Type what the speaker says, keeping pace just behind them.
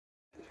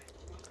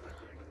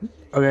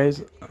Okay,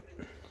 so,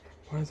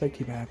 why does that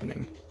keep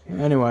happening?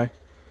 Anyway,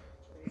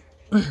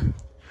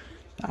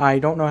 I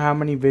don't know how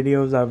many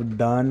videos I've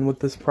done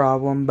with this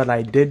problem, but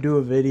I did do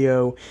a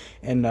video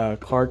in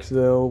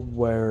Clarksville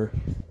where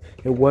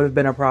it would have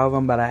been a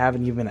problem, but I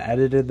haven't even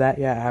edited that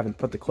yet. I haven't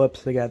put the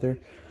clips together.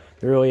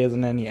 There really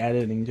isn't any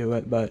editing to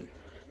it, but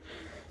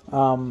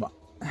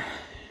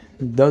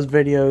those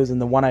videos and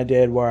the one I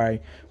did where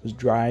I was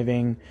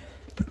driving,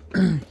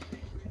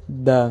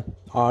 the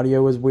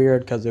audio was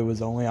weird because it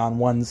was only on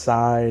one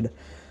side,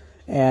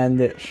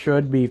 and it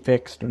should be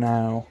fixed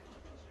now.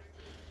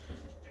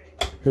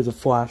 Here's a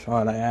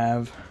flashlight I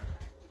have.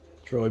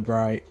 It's really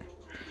bright.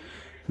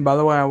 And by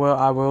the way, I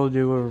will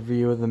do a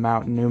review of the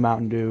new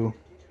Mountain Dew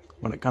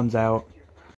when it comes out.